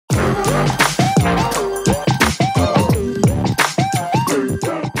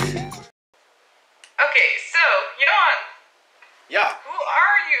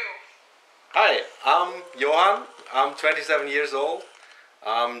27 years old.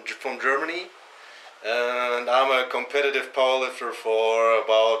 I'm from Germany, and I'm a competitive powerlifter for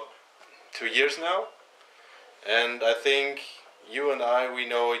about 2 years now. And I think you and I, we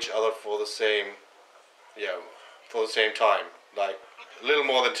know each other for the same, for the same time, like a little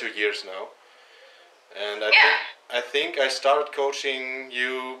more than 2 years now. And I think I started coaching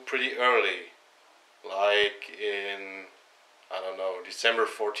you pretty early, like in, I don't know, December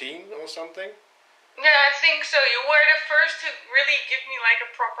 14 or something. Yeah, I think so. You were the first to really give me like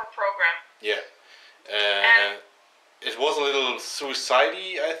a proper program. Yeah. And it was a little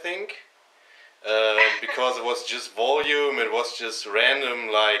suicide-y, I think, because it was just volume, it was just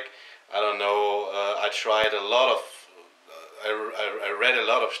random, like, I don't know, I tried a lot of, I read a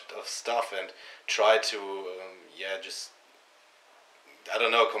lot of stuff and tried to, just, I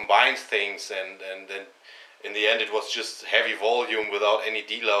don't know, combine things, and then in the end it was just heavy volume without any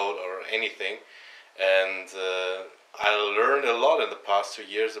deload or anything. And I learned a lot in the past 2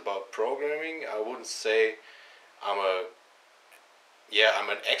 years about programming. I wouldn't say I'm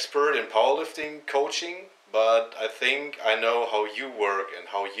an expert in powerlifting coaching, but I think I know how you work and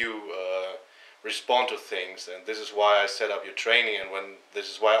how you respond to things, and this is why I set up your training, and this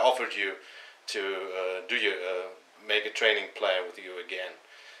is why I offered you to make a training plan with you again.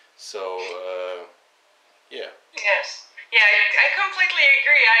 So yeah. Yes. Yeah, I completely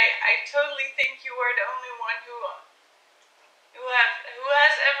agree. I totally think you are the only one who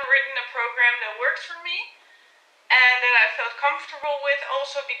has ever written a program that works for me, and that I felt comfortable with.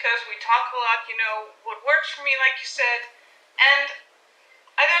 Also because we talk a lot, you know, what works for me, like you said, and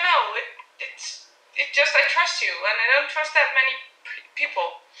I don't know, it just, I trust you, and I don't trust that many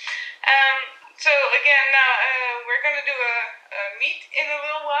people. So again, now we're gonna do a meet in a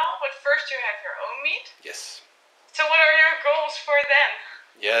little while, but first you have your own meet. Yes. So what are your goals for then?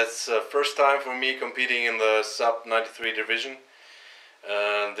 Yeah, it's first time for me competing in the sub 93 division.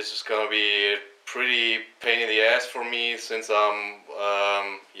 This is gonna be a pretty pain in the ass for me, since I'm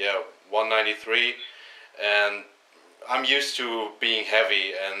 193, and I'm used to being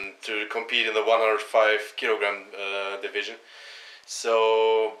heavy and to compete in the 105 kilogram division.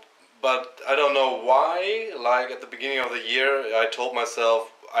 So, but I don't know why, like at the beginning of the year I told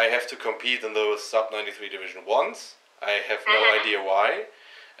myself I have to compete in the sub 93 division once. I have no idea why,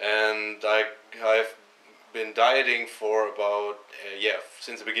 and I've been dieting for about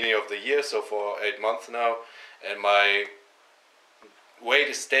since the beginning of the year, so for 8 months now, and my weight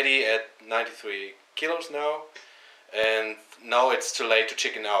is steady at 93 kilos now, and now it's too late to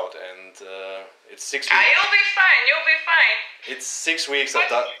chicken out, and it's 6 weeks. You'll be fine. It's 6 weeks of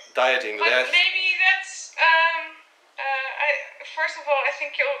dieting. But maybe that's first of all, I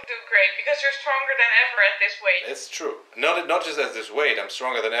think you'll do great, because you're stronger than ever at this weight. It's true. Not just at this weight. I'm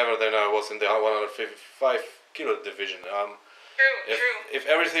stronger than ever than I was in the 155 kilo division. True. If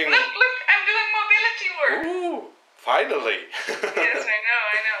everything. Look, I'm doing mobility work. Ooh, finally. Yes, I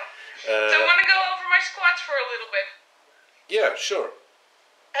know. So I want to go over my squats for a little bit. Yeah, sure.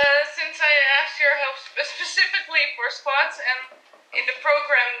 Since I asked your help specifically for squats, and in the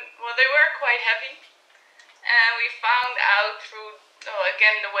program, well, they were quite heavy. And we found out through,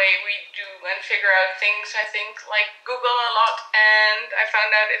 again, the way we do and figure out things, I think, like Google a lot, and I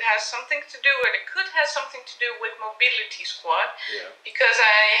found out it has something to do, or it could have something to do with mobility squat, because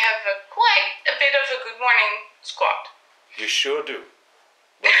I have quite a bit of a good morning squat. You sure do.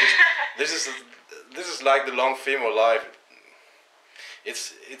 But this is like the long femur life.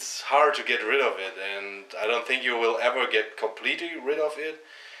 It's hard to get rid of it, and I don't think you will ever get completely rid of it.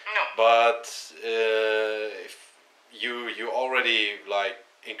 No. But if you already like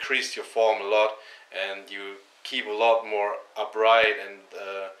increased your form a lot, and you keep a lot more upright, and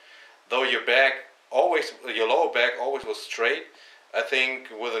though your lower back always was straight, I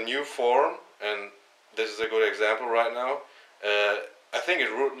think with a new form, and this is a good example right now, I think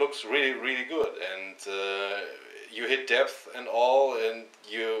it looks really good, and you hit depth and all, and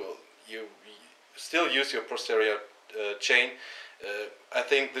you still use your posterior chain. I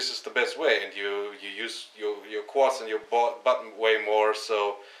think this is the best way, and you use your quads and your butt way more,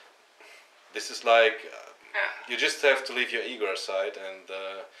 so this is like you just have to leave your ego aside, and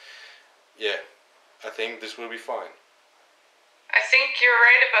I think this will be fine. I think you're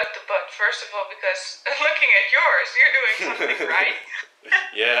right about the butt, first of all, because looking at yours, you're doing something right.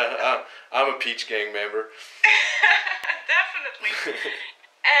 Yeah, I'm a Peach Gang member. Definitely.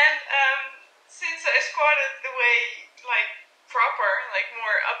 And since I squatted the way, like, proper, like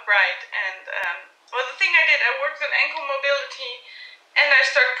more upright, and the thing I did, I worked on ankle mobility, and I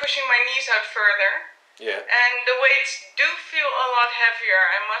started pushing my knees out further. Yeah. And the weights do feel a lot heavier,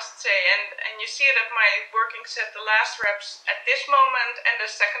 I must say. And you see it at my working set, the last reps at this moment, and the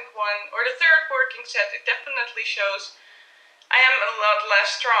second one, or the third working set, it definitely shows I am a lot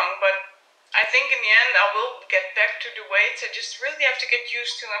less strong. But I think in the end I will get back to the weights. I just really have to get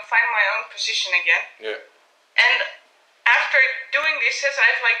used to and find my own position again. Yeah. And after doing these sets,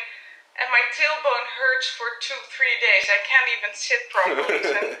 I've like, and my tailbone hurts for 2-3 days. I can't even sit properly.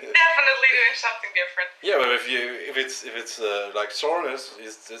 So I'm definitely doing something different. Yeah, but if it's like soreness,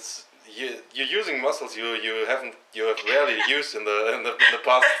 it's you're using muscles you have rarely used in the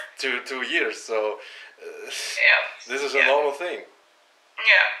past two years. So Yeah. this is a normal thing.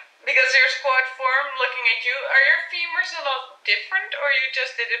 Yeah, because your squat form, looking at you, are your femurs a lot different, or you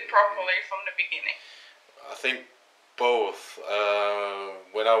just did it properly from the beginning? I think both.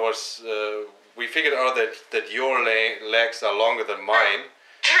 When I was, we figured out that your legs are longer than mine.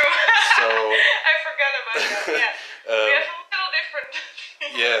 True. So I forgot about that. Yeah, we have a little different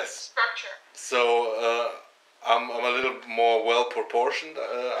yes. structure. So I'm a little more well proportioned,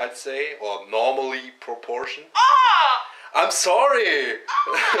 I'd say, or normally proportioned. Ah! I'm sorry.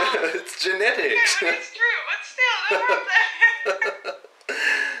 It's genetics. Okay, but it's true. But still, don't rub that.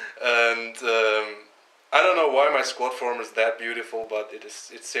 And I don't know why my squat form is that beautiful, but it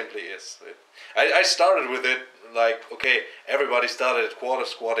simply is. I started with it like, okay, everybody started at quarter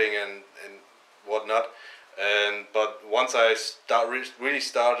squatting and whatnot, but once I really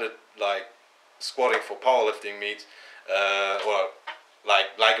started like squatting for powerlifting meets, or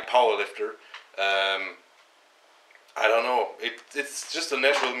like a powerlifter, I don't know, it's just a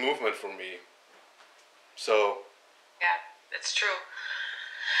natural movement for me. So yeah, that's true.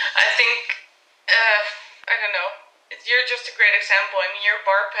 I think, I don't know, you're just a great example. I mean, your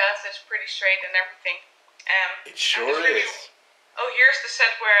bar path is pretty straight and everything. It sure really, is. Oh, here's the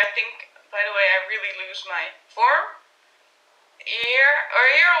set where I think, by the way, I really lose my form. Here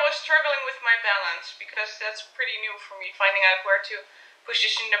I was struggling with my balance, because that's pretty new for me, finding out where to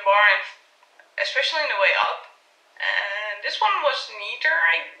position the bar, and especially on the way up. And this one was neater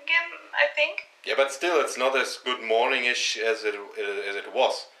again, I think. Yeah, but still, it's not as good morning-ish as it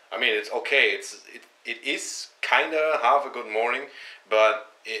was. I mean, it's okay. It is kind of half a good morning,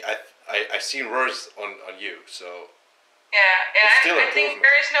 but I see worse on you. So yeah, it's still I think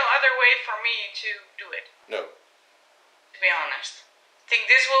there is no other way for me to do it. No. To be honest, I think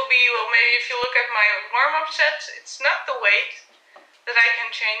this will be, well, maybe if you look at my warm-up sets, it's not the weight that I can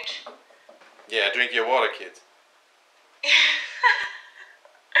change. Yeah, drink your water, kid.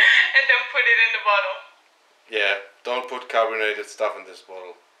 And then put it in the bottle. Yeah, don't put carbonated stuff in this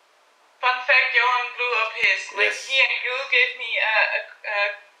bottle. Fun fact, Johan blew up his. Like, Yes. he and Gul gave me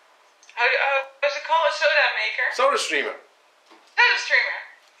how what's it called? A soda maker. Soda streamer. Soda streamer.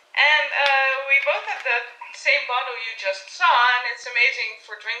 And we both have the same bottle you just saw, and it's amazing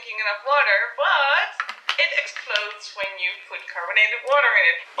for drinking enough water, but it explodes when you put carbonated water in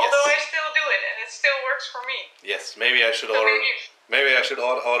it. Yes. Although I still do it, and it still works for me. Yes, maybe I should So order. maybe- Maybe I should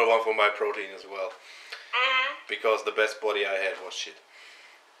order one for my protein as well. Mhm. Because the best body I had was shit.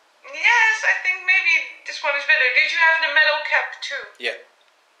 Yes, I think maybe this one is better. Did you have the metal cap too? Yeah.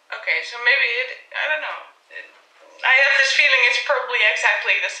 Okay, so maybe I don't know. I have this feeling it's probably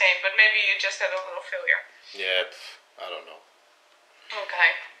exactly the same, but maybe you just had a little failure. Yeah, I don't know.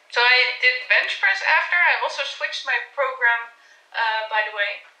 Okay. So I did bench press after. I also switched my program, by the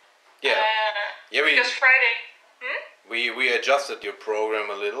way. Yeah. Because Friday. We adjusted your program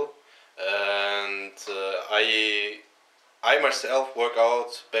a little, and I myself work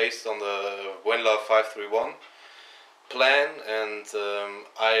out based on the Wendler 531 plan, and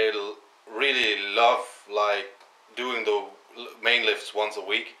I really love like doing the main lifts once a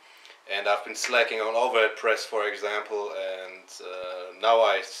week, and I've been slacking on overhead press, for example, and now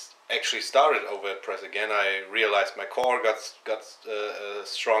I actually started overhead press again. I realized my core got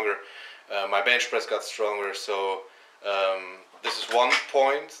stronger, my bench press got stronger, so this is one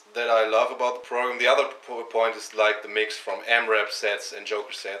point that I love about the program. The other point is like the mix from AMRAP sets and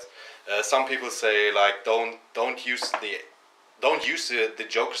Joker sets. Some people say like don't use the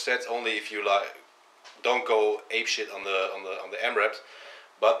Joker sets, only if you like, don't go ape shit on the AMRAPs.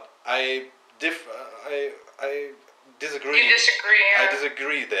 But I disagree. You disagree, yeah. I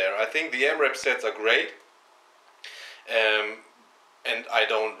disagree there. I think the AMRAP sets are great, and I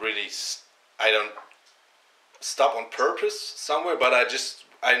don't stop on purpose somewhere, but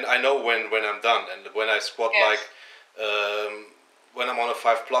I know when I'm done, and when I squat, Yes. like when I'm on a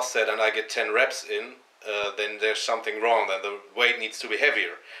 5+ set and I get 10 reps in, then there's something wrong. Then the weight needs to be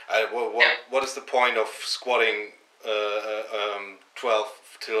heavier. What is the point of squatting 12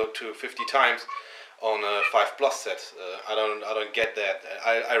 to 50 times on a 5+ set. I don't get that.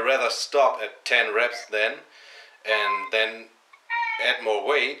 I rather stop at 10 reps then, and then add more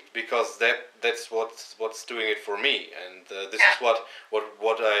weight, because that's what's doing it for me. And this is what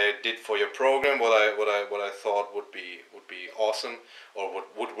I did for your program. What I thought would be awesome, or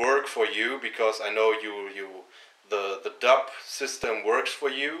would work for you, because I know the DUP system works for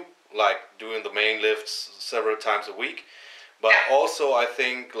you, like doing the main lifts several times a week. But also I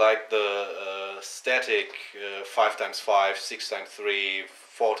think like the static 5x5, 6x3,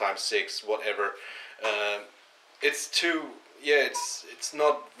 4x6, whatever. It's too, it's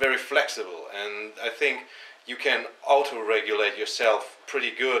not very flexible, and I think you can auto-regulate yourself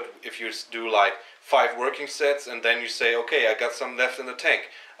pretty good if you do like 5 working sets, and then you say, okay, I got some left in the tank.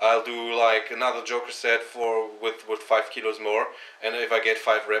 I'll do like another joker set with 5 kilos more, and if I get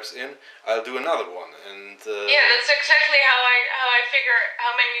 5 reps in, I'll do another one. And yeah, that's exactly how I figure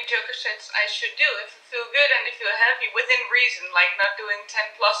how many joker sets I should do. If I feel good and I feel heavy, within reason, like not doing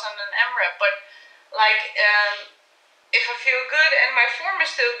 10 plus on an M-rep, but like if I feel good and my form is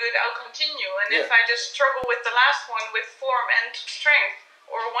still good, I'll continue. And if I just struggle with the last one with form and strength,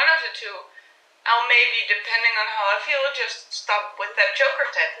 or one of the two, I'll maybe, depending on how I feel, just stop with that joker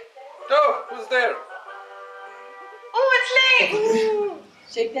set. Oh, who's there? Oh, it's late!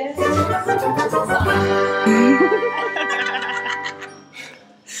 Shake that.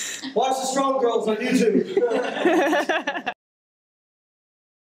 Watch the Strong Girls on YouTube.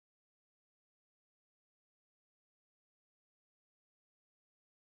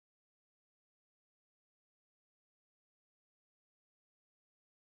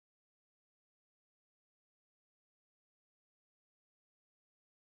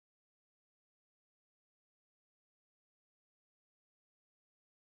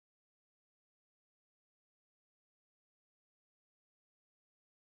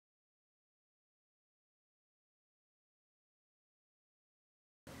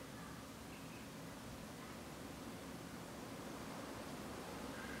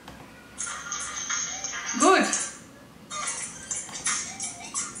 Good.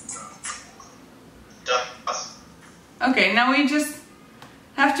 Okay, now we just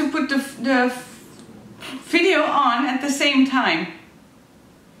have to put the video on at the same time.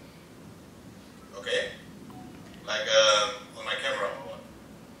 Okay. Like on my camera or what?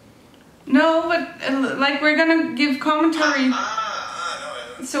 No, but like we're gonna give commentary.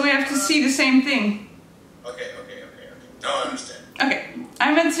 No, so we have to see the same thing. Okay. Now I understand. Okay,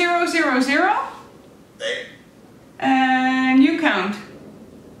 I'm at 0, 0, 0. They? And you count.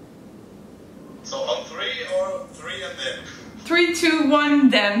 So on 3 or 3 and then? 3, 2, 1,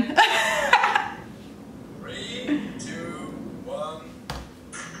 then.